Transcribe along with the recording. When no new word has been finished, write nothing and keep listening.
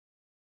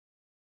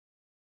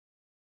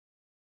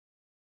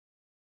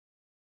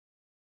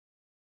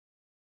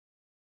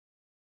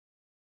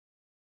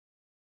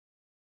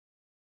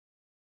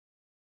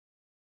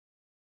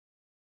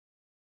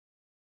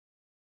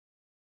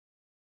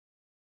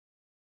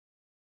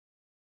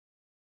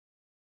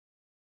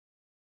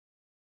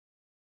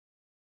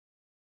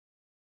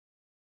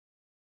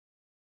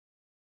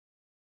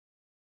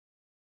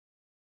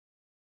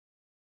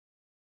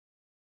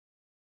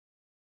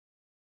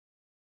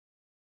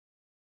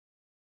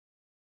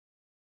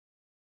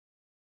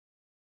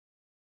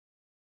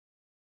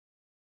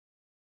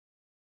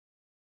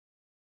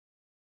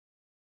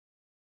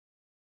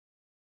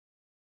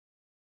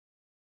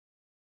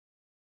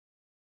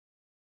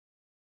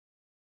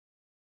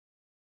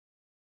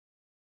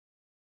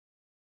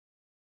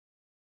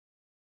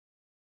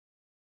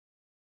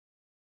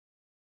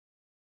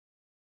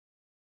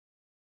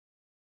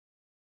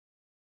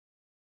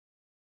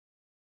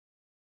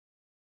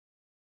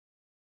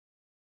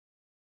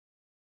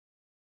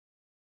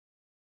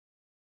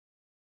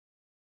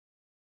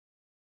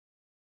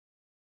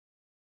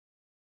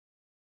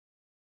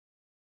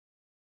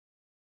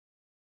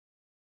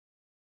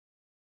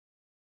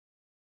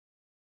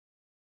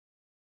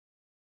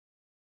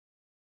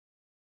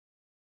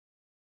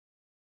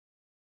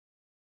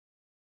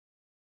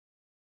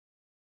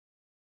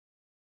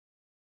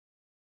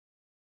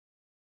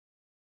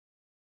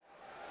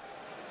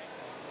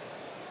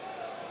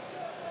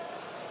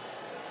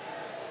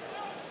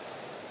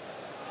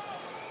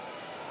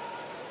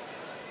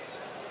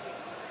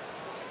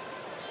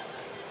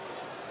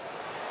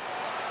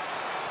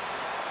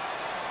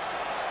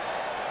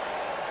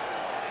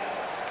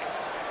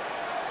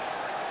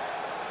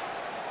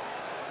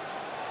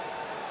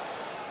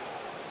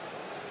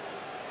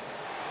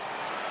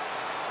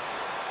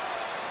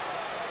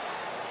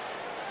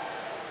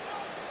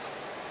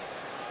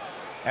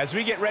As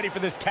we get ready for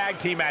this tag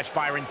team match,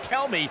 Byron,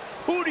 tell me,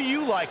 who do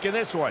you like in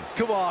this one?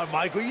 Come on,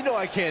 Michael, you know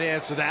I can't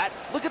answer that.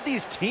 Look at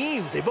these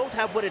teams. They both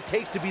have what it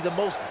takes to be the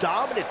most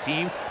dominant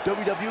team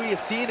WWE has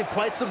seen in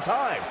quite some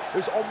time.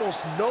 There's almost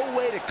no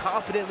way to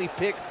confidently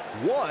pick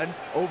one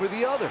over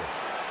the other.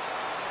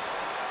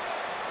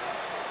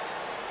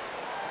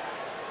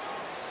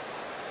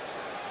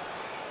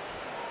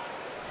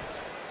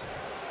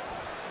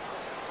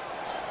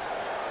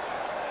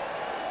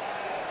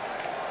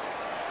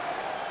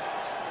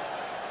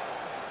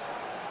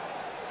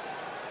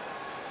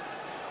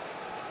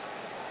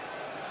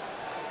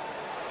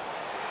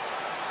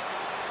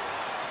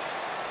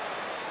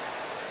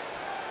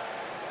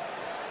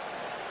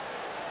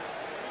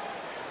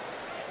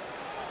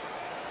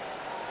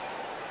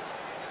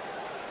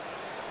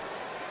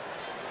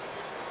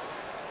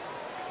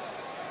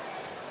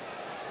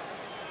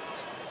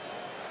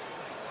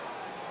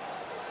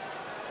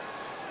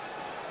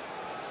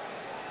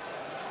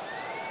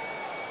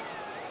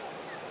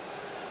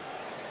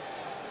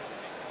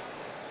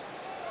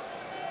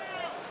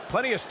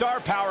 Plenty of star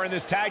power in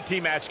this tag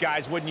team match,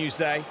 guys, wouldn't you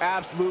say?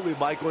 Absolutely,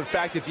 Michael. In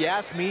fact, if you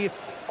ask me,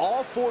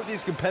 all four of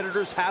these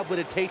competitors have what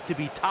it takes to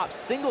be top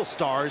single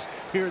stars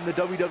here in the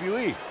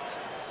WWE.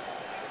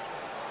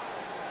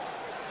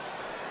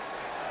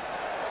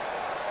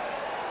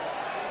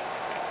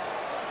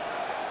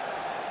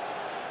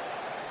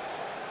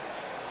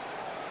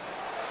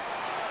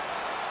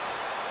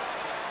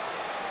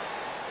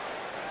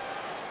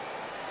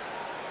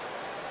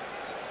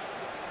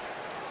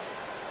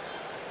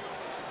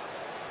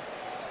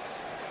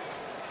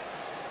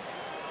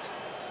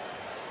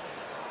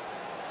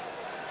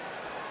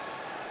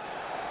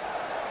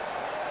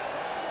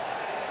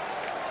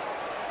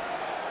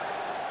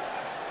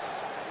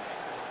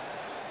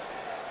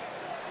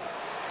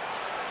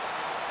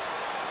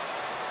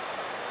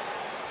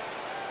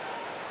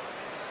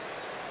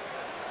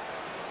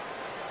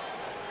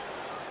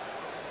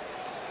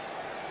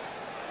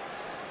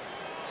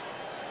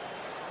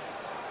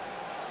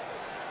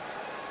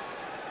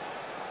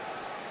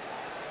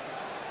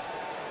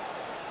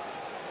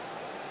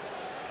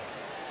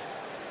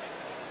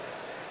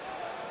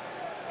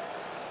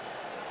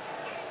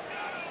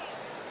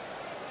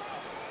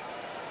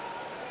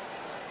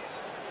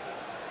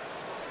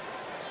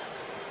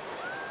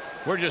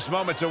 We're just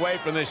moments away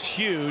from this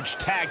huge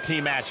tag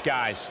team match,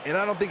 guys. And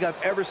I don't think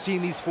I've ever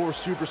seen these four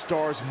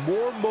superstars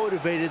more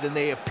motivated than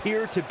they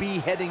appear to be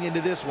heading into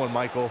this one,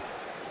 Michael.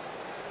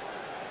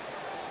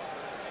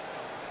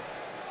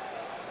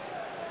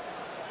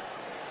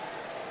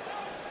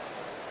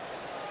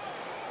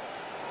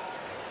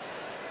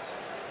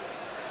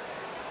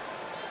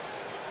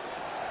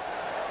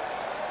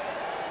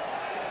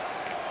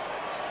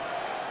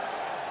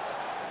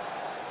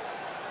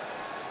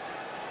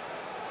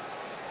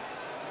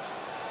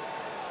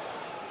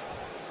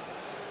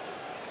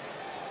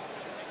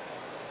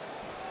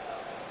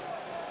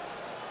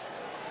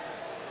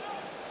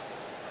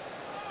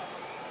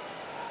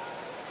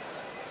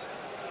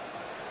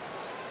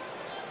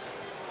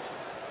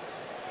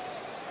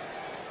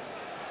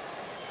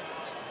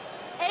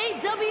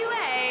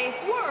 AWA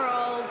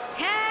World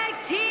Tag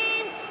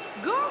Team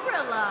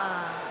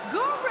Gorilla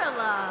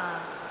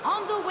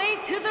on the way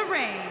to the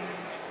ring.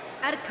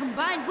 At a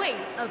combined weight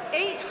of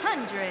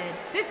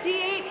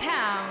 858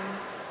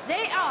 pounds,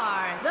 they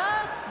are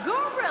the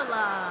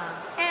Gorilla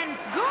and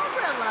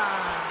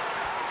Gorilla.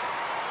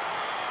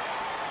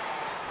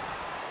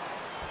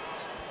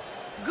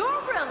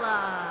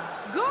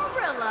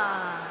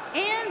 Gorilla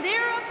and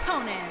their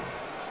opponents.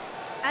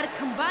 At a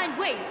combined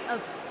weight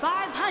of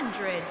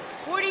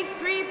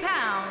 543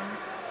 pounds,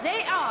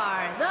 they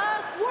are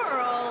the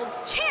World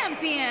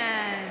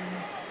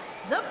Champions,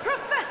 the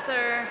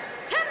Professor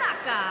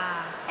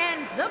Tanaka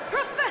and the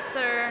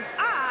Professor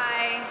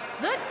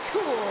the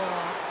Tool.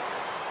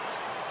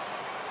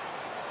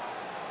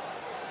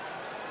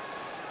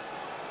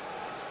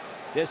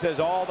 This has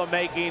all the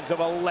makings of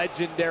a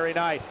legendary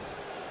night.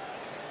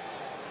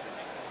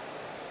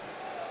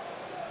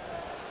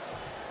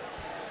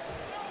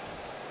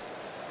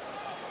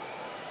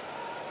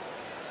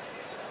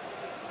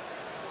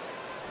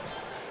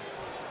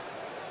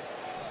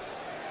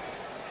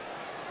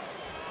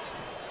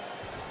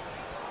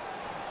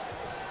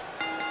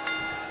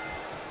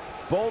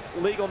 Both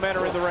legal men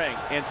are in the ring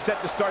and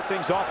set to start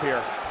things off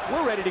here.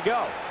 We're ready to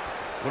go.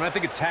 When I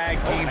think of tag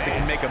teams that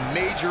can make a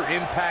major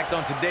impact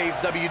on today's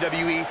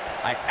WWE,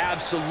 I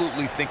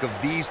absolutely think of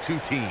these two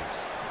teams.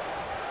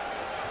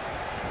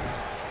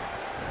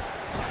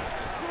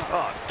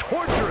 Oh,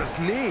 torturous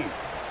knee.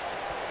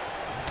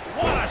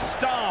 What a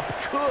stomp.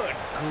 Good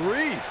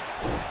grief.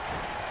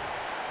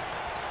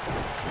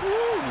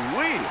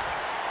 Woo-wee.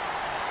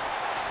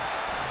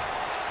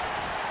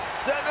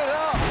 Setting it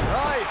up.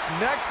 Nice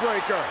neck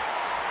breaker.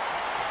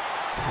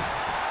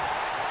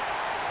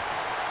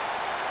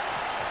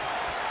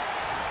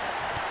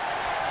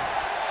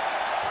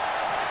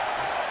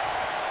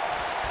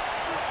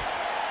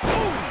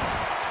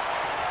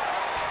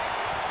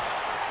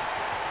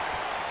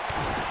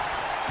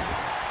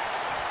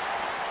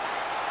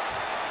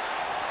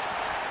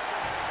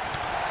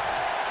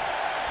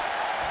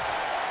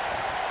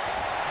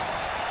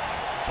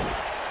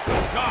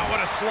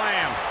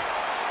 slam.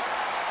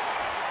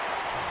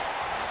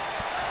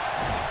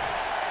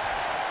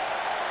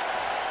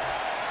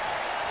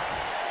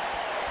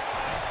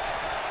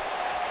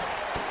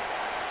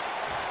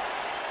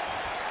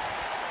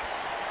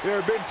 There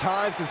have been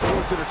times in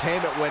sports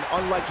entertainment when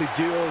unlikely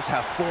duos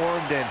have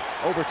formed, and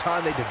over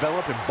time they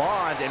develop and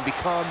bond and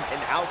become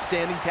an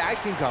outstanding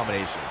tag team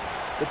combination.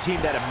 The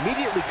team that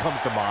immediately comes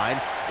to mind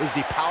is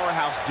the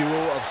powerhouse duo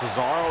of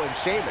Cesaro and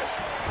Sheamus.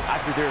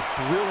 After their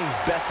thrilling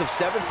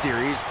best-of-7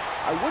 series,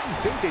 I wouldn't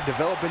think they'd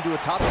develop into a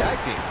top tag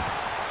team.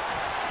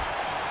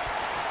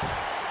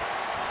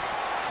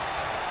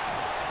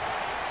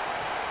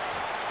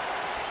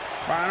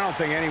 I don't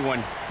think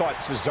anyone thought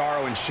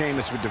Cesaro and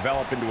Sheamus would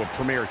develop into a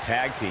premier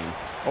tag team.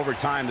 Over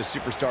time, the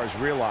superstars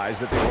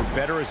realized that they were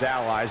better as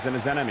allies than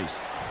as enemies.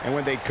 And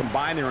when they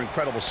combined their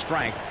incredible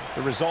strength,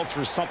 the results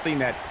were something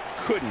that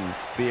couldn't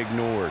be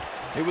ignored.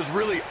 It was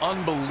really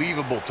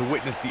unbelievable to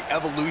witness the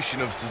evolution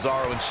of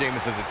Cesaro and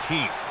Sheamus as a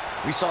team.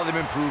 We saw them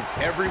improve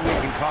every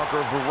week and conquer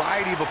a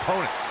variety of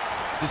opponents.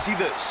 To see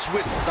the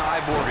Swiss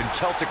Cyborg and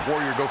Celtic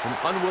Warrior go from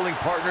unwilling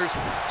partners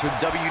to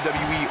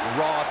WWE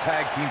Raw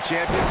Tag Team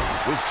Champions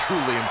was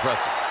truly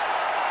impressive.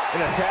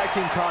 In a tag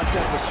team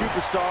contest, a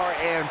superstar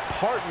and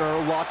partner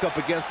lock up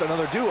against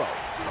another duo.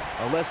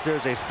 Unless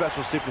there's a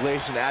special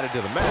stipulation added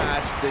to the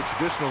match, the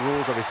traditional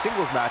rules of a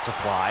singles match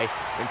apply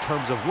in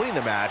terms of winning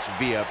the match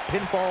via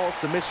pinfall,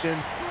 submission,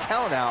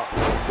 countout,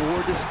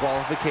 or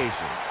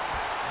disqualification.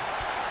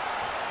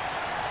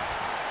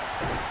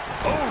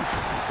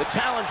 The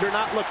challenger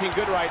not looking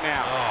good right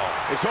now.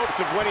 His hopes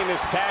of winning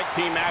this tag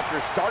team match are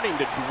starting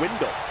to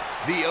dwindle.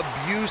 The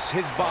abuse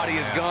his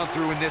body has gone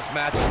through in this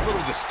match is a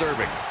little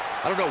disturbing.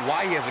 I don't know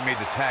why he hasn't made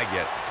the tag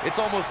yet. It's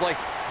almost like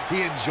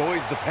he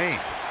enjoys the pain.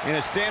 In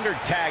a standard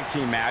tag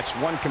team match,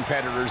 one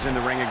competitor is in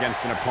the ring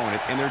against an opponent,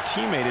 and their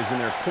teammate is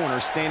in their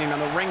corner standing on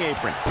the ring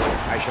apron.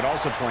 I should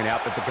also point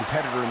out that the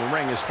competitor in the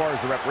ring, as far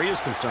as the referee is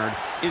concerned,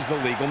 is the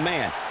legal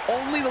man.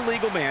 Only the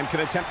legal man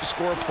can attempt to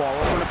score a fall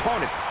over an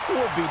opponent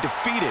or be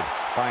defeated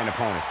by an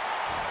opponent.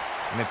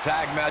 In a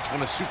tag match,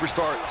 when a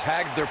superstar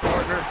tags their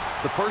partner,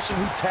 the person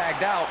who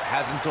tagged out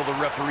has until the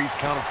referee's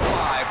count of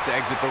 5 to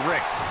exit the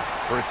ring.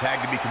 For a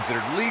tag to be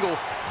considered legal,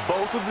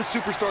 both of the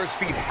superstars'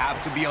 feet have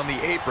to be on the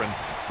apron.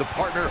 The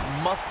partner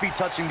must be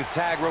touching the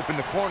tag rope in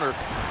the corner.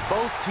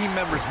 Both team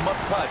members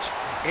must touch,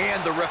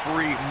 and the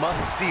referee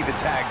must see the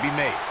tag be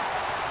made.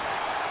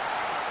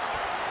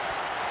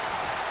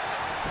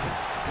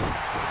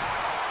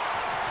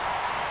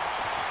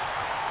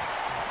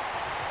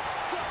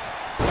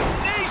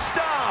 Knee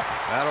stop!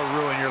 That'll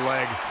ruin your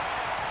leg.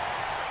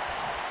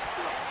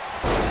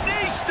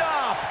 Knee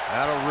stop!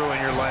 That'll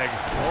ruin your leg.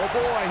 Oh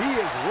boy, he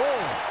is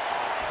rolling.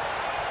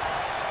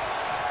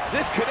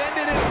 This could end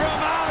it from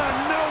out of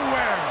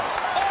nowhere.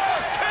 Oh,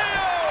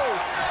 KO!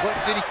 What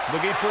did he?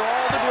 Looking for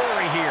all the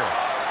glory here.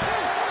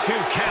 2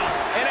 count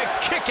and a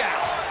kick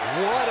out.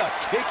 What a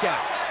kick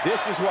out.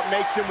 This is what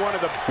makes him one of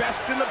the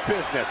best in the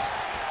business.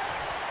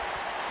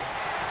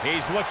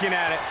 He's looking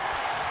at it.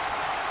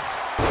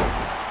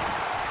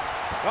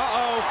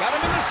 Uh-oh, got him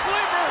in the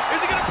sleeper.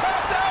 Is he gonna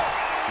pass out?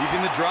 He's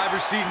in the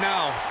driver's seat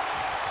now.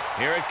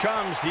 Here it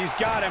comes, he's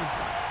got him.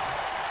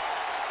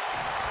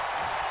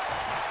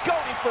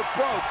 Going for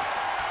broke.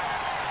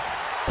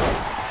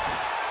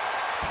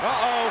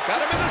 Uh-oh,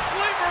 got him in the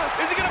sleeper.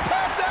 Is he gonna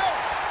pass out?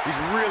 He's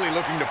really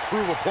looking to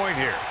prove a point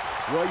here.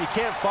 Well, you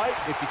can't fight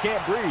if you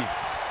can't breathe.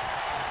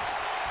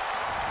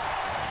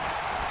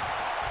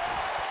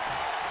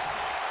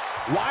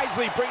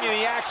 Wisely bringing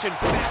the action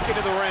back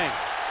into the ring.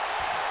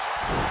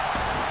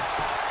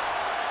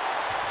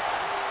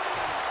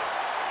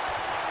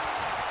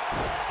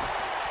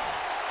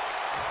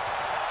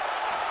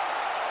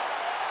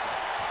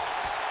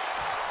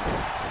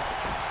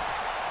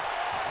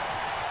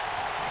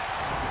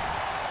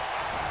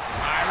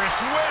 Irish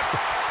whip.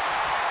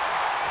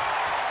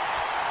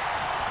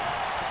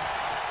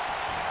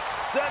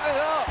 Set it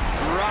up.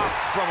 Drop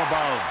from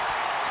above.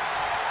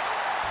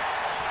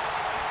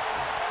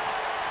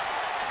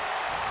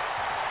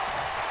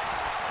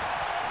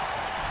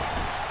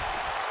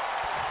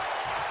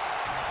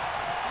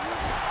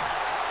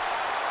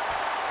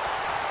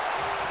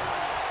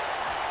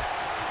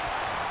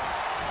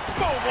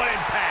 Boom, what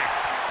impact.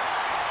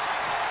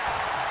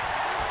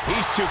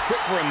 He's too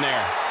quick for him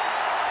there.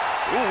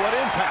 Ooh, what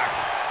impact.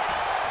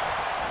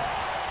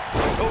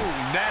 Oh,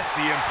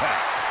 nasty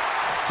impact.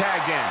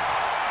 Tagged in.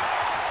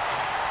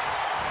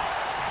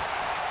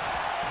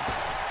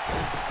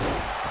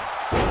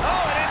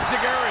 Oh, an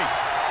enziguri.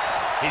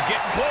 He's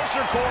getting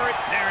closer, Corey.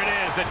 There it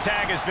is. The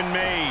tag has been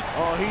made.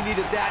 Oh, he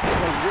needed that in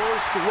the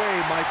worst way,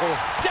 Michael.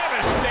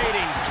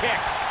 Devastating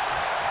kick.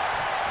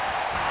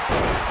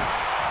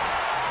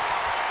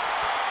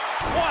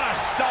 What a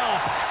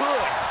stomp.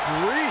 Good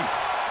grief.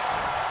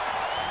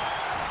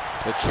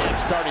 The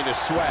champ's starting to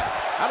sweat.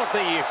 I don't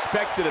think he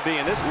expected to be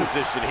in this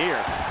position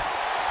here.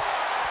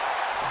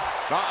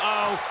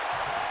 Uh-oh.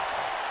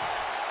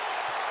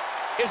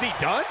 Is he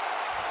done?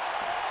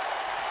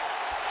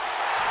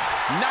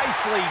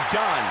 Nicely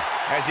done.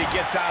 as he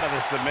gets out of the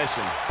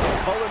submission.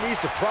 Color me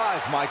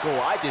surprised, Michael.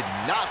 I did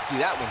not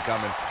see that one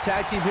coming.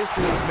 Tag team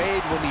history was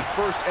made when the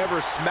first ever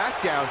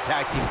SmackDown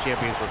Tag Team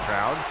Champions were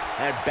crowned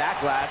at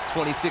Backlash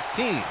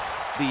 2016.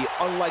 The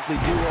unlikely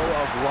duo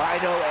of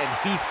Rhino and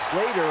Heath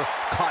Slater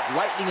caught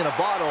lightning in a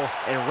bottle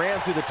and ran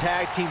through the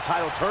tag team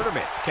title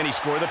tournament. Can he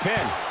score the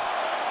pin?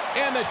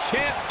 And the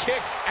champ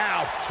kicks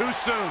out. Too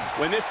soon.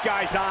 When this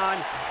guy's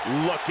on,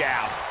 look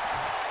out.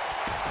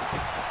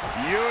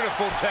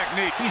 Beautiful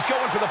technique. He's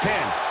going for the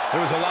pin. There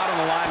was a lot on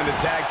the line in the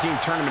tag team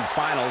tournament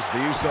finals.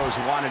 The Usos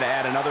wanted to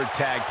add another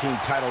tag team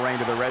title reign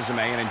to their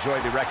resume and enjoy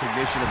the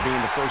recognition of being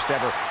the first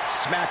ever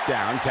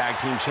SmackDown Tag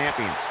Team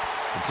Champions.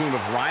 The team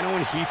of Rhino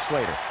and Heath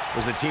Slater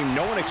was the team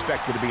no one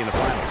expected to be in the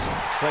finals.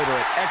 Slater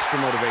had extra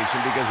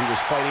motivation because he was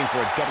fighting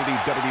for a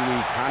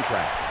WWE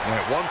contract. And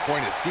at one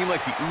point, it seemed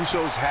like the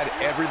Usos had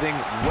everything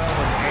well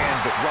in hand,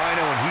 but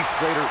Rhino and Heath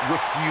Slater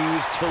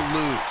refused to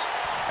lose.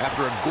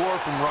 After a gore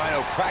from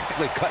Rhino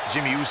practically cut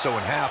Jimmy Uso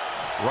in half,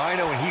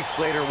 Rhino and Heath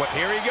Slater went,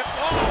 here he goes.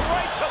 Oh,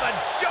 right to the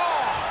jaw.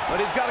 But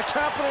he's got to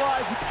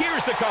capitalize.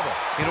 Here's the cover.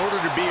 In order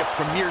to be a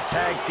premier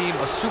tag team,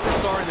 a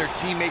superstar and their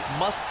teammate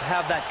must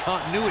have that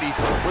continuity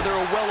where they're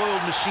a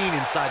well-oiled machine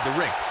inside the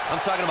ring.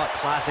 I'm talking about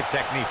classic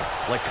techniques,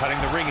 like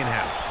cutting the ring in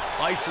half,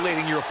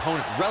 isolating your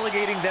opponent,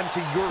 relegating them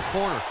to your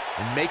corner,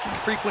 and making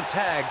frequent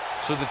tags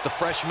so that the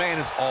fresh man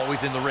is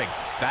always in the ring.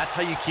 That's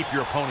how you keep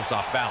your opponents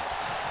off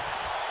balance.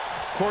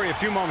 Corey, a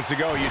few moments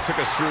ago, you took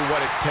us through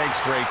what it takes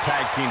for a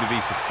tag team to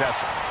be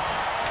successful.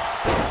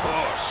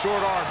 Oh,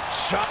 short arm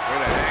shot. Way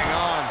to hang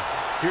on.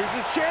 Here's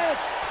his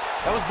chance.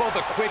 That was both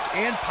a quick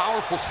and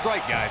powerful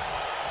strike, guys.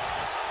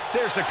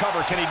 There's the cover.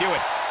 Can he do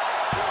it?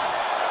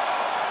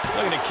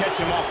 Looking to catch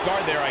him off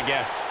guard there, I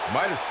guess.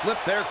 Might have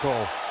slipped there,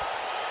 Cole.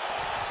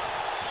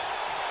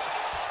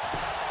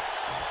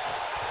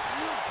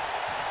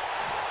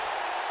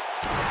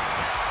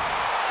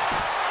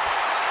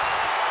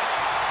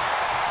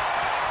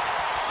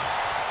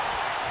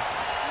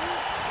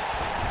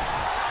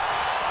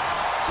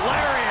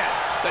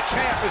 The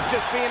champ is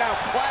just being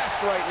outclassed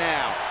right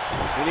now.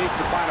 He needs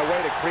to find a way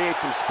to create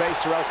some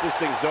space or else this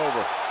thing's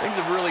over. Things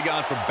have really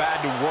gone from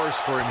bad to worse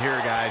for him here,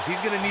 guys.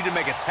 He's going to need to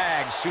make a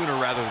tag sooner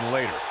rather than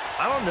later.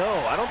 I don't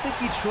know. I don't think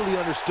he truly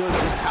understood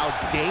just how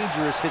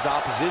dangerous his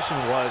opposition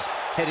was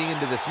heading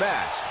into this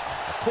match.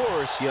 Of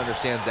course, he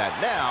understands that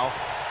now,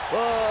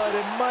 but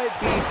it might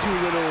be too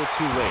little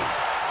too late.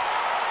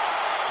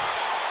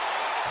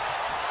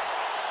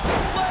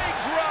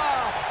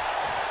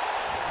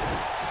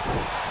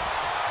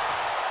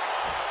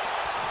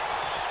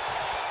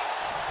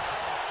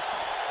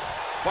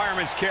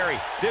 Fireman's carry.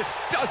 This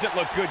doesn't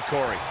look good,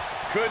 Corey.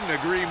 Couldn't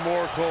agree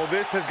more, Cole.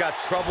 This has got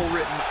trouble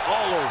written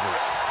all over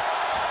it.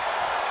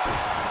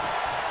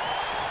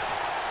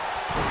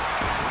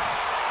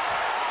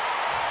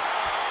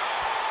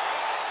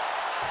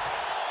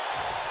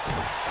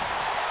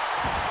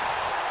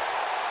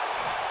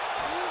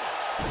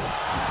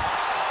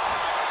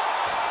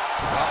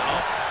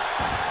 Uh-oh.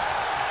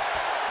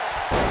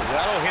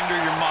 That'll hinder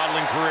your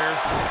modeling career.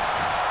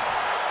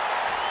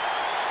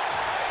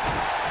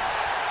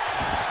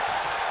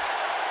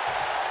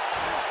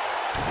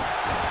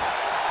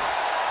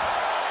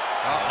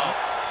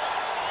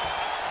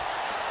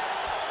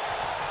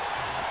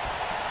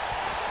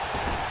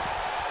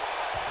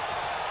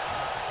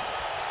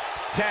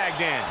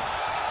 Tagged in.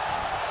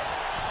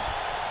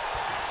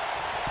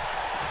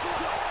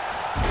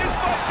 This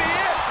might be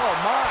it. Oh,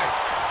 my.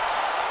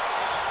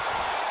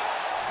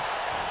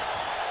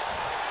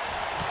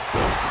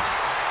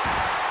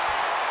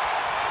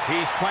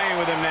 He's playing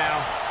with him now.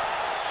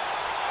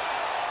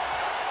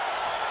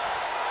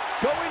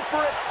 Going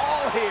for it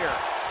all here.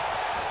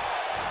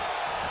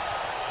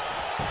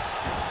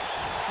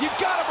 You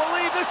gotta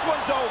believe this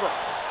one's over.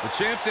 The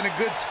champ's in a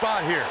good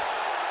spot here.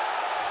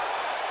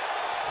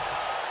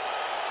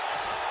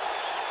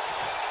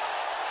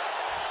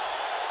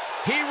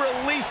 He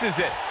releases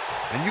it.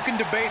 And you can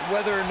debate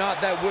whether or not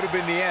that would have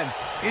been the end.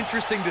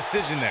 Interesting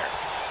decision there.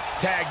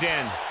 Tagged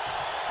in.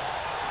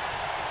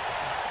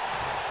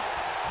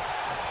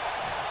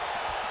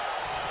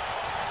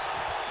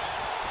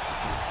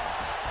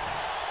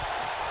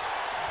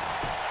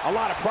 A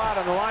lot of pride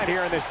on the line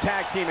here in this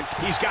tag team, and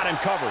he's got him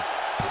covered.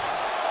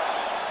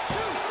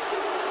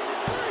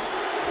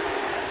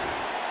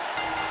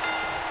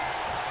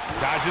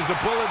 Dodges a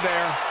bullet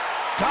there.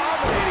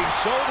 Dominating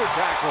shoulder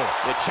tackle.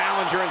 The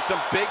challenger in some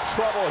big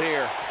trouble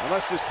here.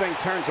 Unless this thing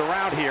turns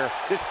around here,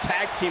 this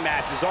tag team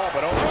match is all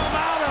but over. From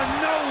out of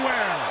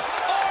nowhere.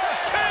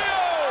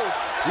 RKO!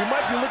 We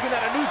might be looking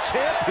at a new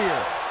champ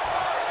here.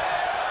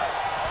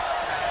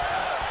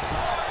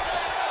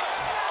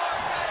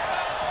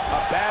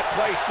 A bad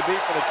place to be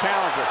for the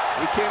challenger.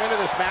 He came into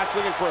this match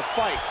looking for a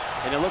fight,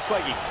 and it looks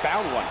like he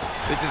found one.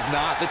 This is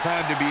not the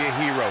time to be a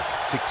hero.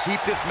 To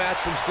keep this match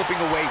from slipping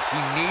away,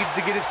 he needs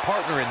to get his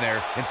partner in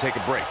there and take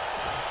a break.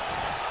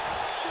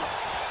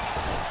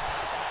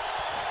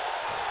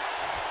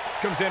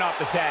 Comes in off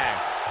the tag.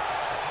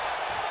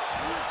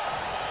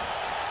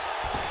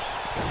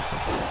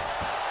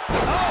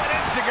 Oh, and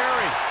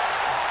enziguri.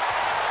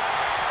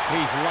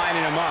 He's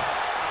lining him up.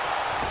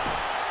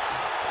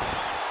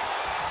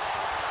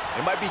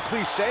 It might be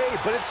cliche,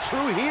 but it's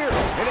true here.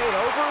 It ain't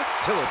over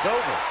till it's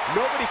over.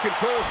 Nobody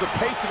controls the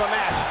pace of a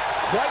match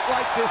quite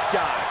like this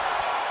guy.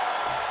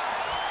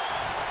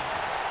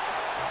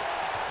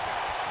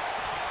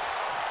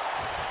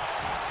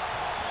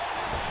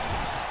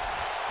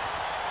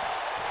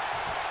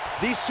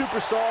 These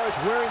superstars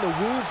wearing the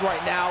wounds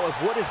right now of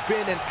what has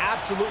been an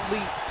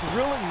absolutely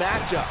thrilling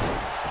matchup.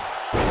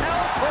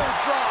 Elbow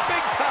drop,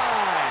 big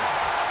time!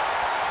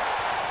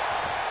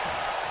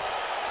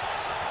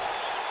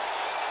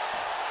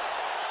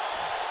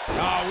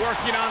 Oh,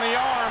 working on the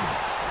arm.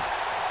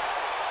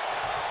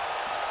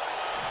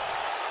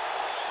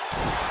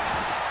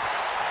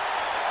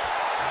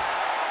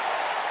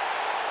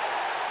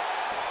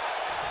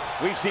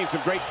 We've seen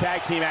some great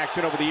tag team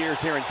action over the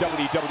years here in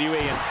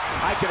WWE, and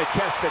I can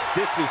attest that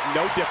this is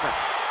no different.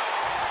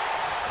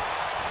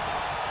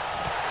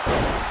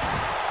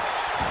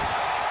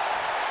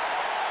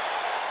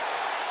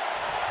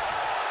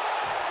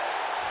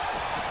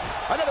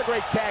 Another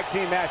great tag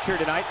team match here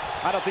tonight.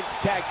 I don't think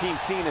the tag team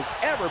scene has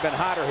ever been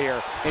hotter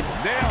here. And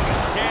nailed it.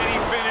 Can he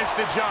finish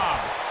the job?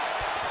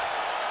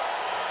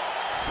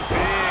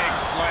 Big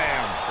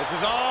slam. This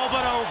is all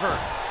but over.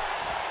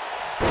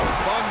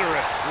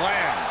 Thunderous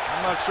slam.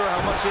 I'm not sure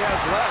how much he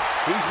has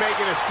left. He's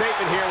making a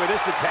statement here with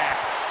this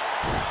attack.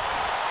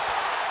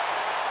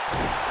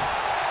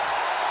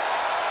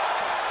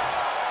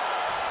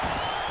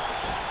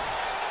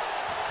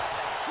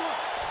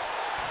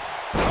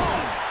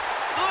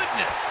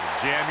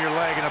 Jam your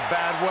leg in a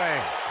bad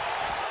way.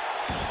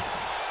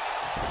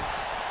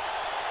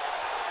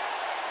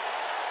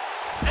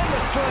 And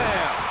the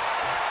slam.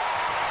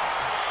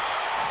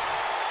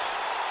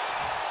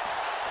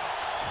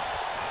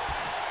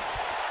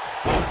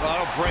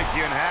 That'll break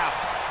you in half.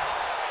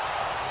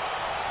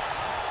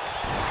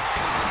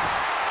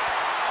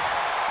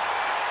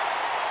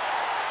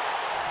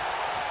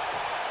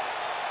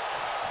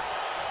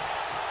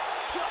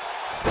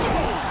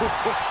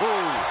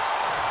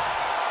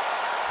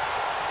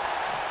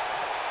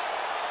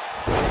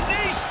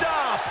 Knee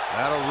stop.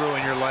 That'll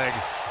ruin your leg.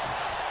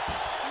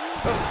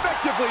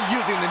 Effectively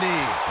using the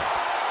knee.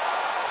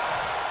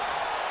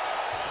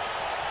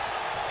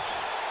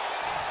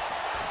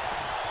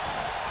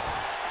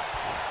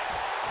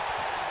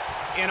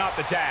 In off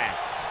the tag.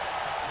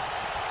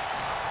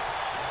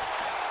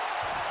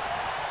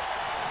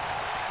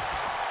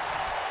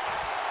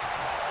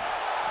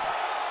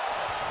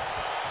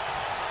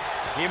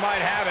 He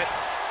might have it.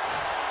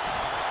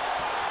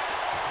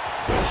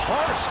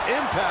 Harsh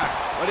impact,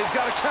 but he's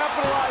got to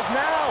capitalize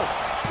now.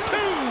 2.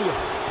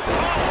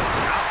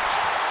 Oh, ouch.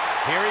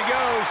 Here he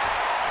goes.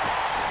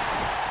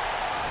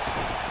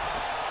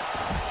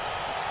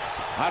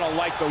 I don't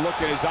like the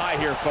look in his eye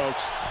here,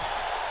 folks.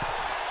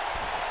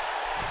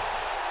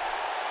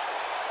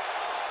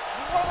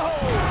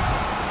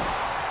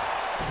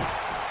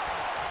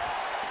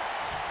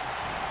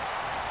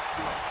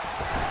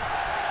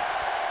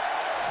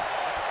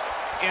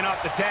 In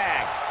off the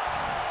tag.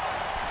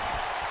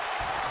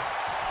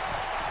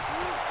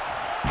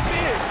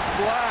 Big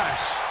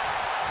splash.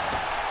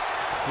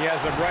 He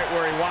has him right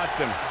where he wants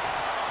him.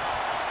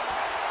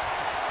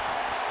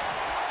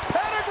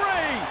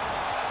 Pedigree!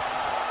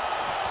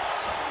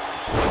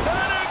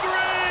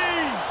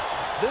 Pedigree!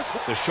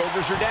 The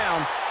shoulders are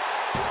down.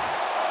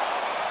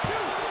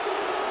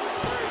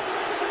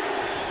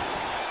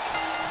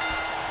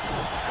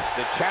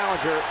 The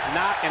challenger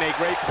not in a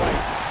great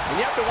place. And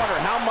you have to wonder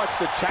how much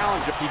the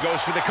challenger, he goes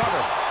for the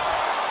cover.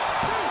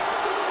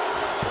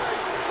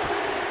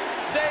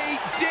 They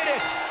did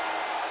it!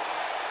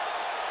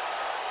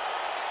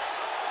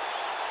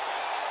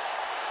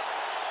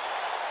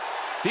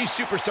 These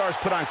superstars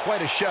put on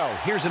quite a show.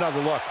 Here's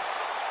another look.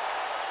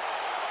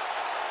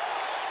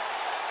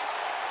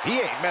 He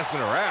ain't messing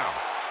around.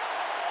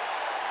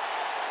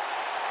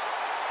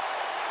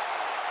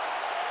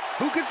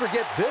 Who could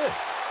forget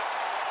this?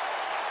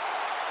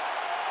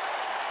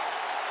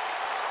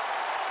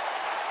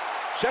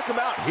 Check him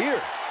out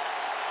here.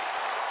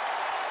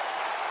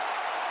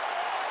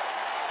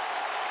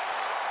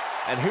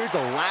 And here's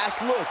a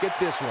last look at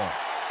this one.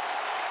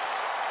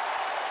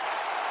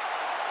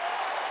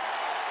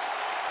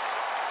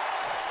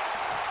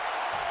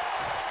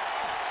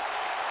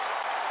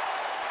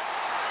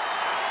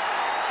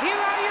 Here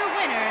are your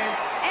winners,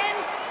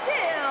 and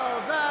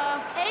still the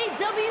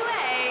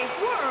AWA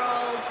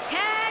World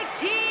Tag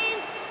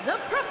Team, the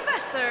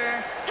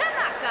Professor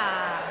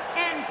Tanaka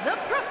and the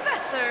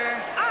Professor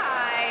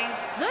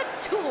the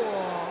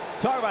Tool.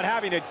 Talk about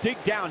having to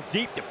dig down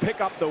deep to pick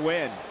up the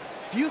win.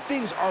 Few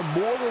things are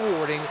more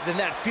rewarding than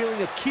that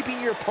feeling of keeping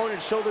your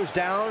opponent's shoulders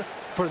down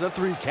for the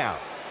 3 count.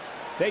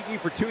 Thank you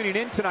for tuning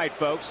in tonight,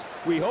 folks.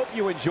 We hope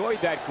you enjoyed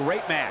that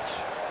great match.